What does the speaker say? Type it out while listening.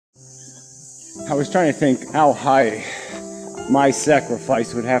I was trying to think how high my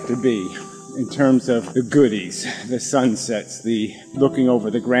sacrifice would have to be in terms of the goodies, the sunsets, the looking over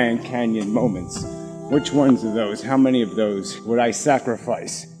the Grand Canyon moments. Which ones of those, how many of those would I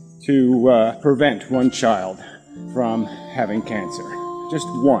sacrifice to prevent one child from having cancer? Just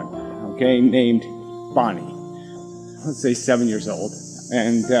one, okay, named Bonny. Let's say 7 years old.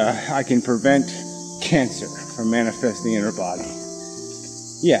 And I can prevent cancer from manifesting in her body.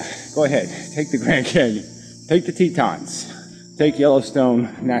 Yeah, go ahead. Take the Grand Canyon. Take the Tetons. Take Yellowstone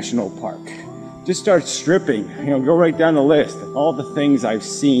National Park. Just start stripping. Go right down the list. All the things I've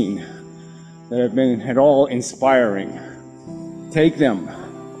seen that have been at all inspiring. Take them.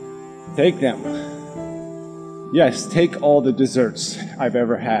 Take them. Yes, take all the desserts I've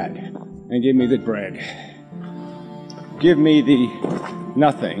ever had and give me the bread. Give me the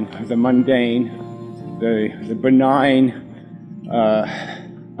nothing, the mundane, the benign,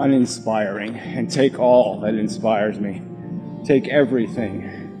 uninspiring, and take all that inspires me. Take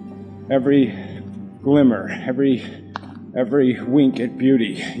everything, every glimmer, every wink at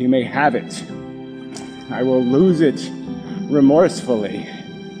beauty. You may have it. I will lose it remorsefully,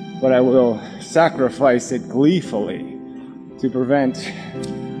 but I will sacrifice it gleefully to prevent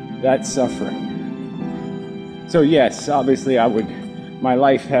that suffering. So yes, obviously my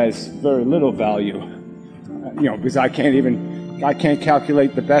life has very little value, because I can't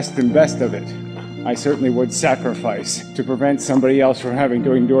calculate the best and best of it. I certainly would sacrifice to prevent somebody else from having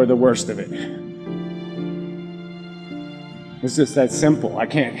to endure the worst of it. It's just that simple. I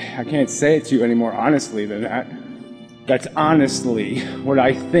can't say it to you any more honestly than that. That's honestly what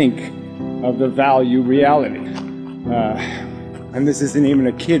I think of the value reality. And this isn't even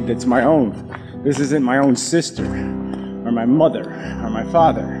a kid that's my own. This isn't my own sister, or my mother, or my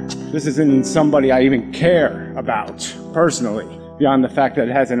father. This isn't somebody I even care about personally, beyond the fact that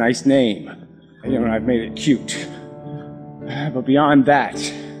it has a nice name. And I've made it cute. But beyond that,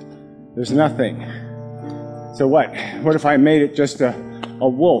 there's nothing. So what? What if I made it just a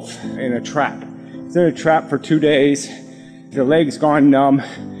wolf in a trap? It's in a trap for 2 days. The leg's gone numb.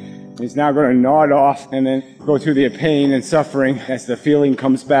 It's now going to gnaw it off and then go through the pain and suffering as the feeling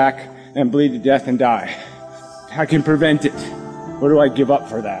comes back and bleed to death and die. I can prevent it. What do I give up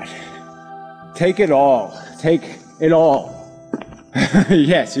for that? Take it all. Take it all.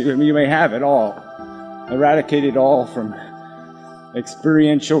 Yes, you may have it all. Eradicate it all from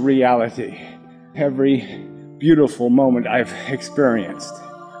experiential reality. Every beautiful moment I've experienced.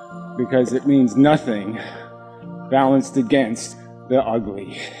 Because it means nothing balanced against the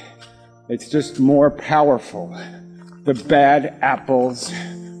ugly. It's just more powerful. The bad apples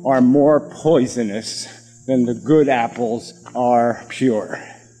are more poisonous than the good apples are pure.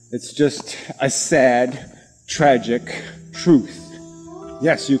 It's just a sad, tragic truth.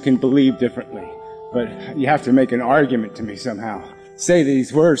 Yes, you can believe differently, but you have to make an argument to me somehow. Say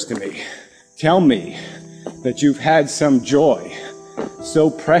these words to me. Tell me that you've had some joy so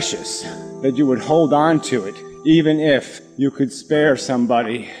precious that you would hold on to it even if you could spare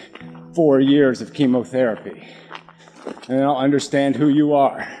somebody 4 years of chemotherapy. And I'll understand who you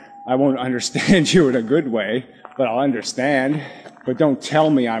are. I won't understand you in a good way, but I'll understand. But don't tell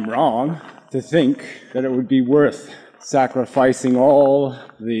me I'm wrong to think that it would be worth sacrificing all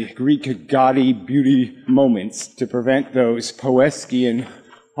the Greek gaudy beauty moments to prevent those Poeskian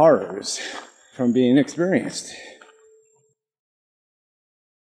horrors from being experienced.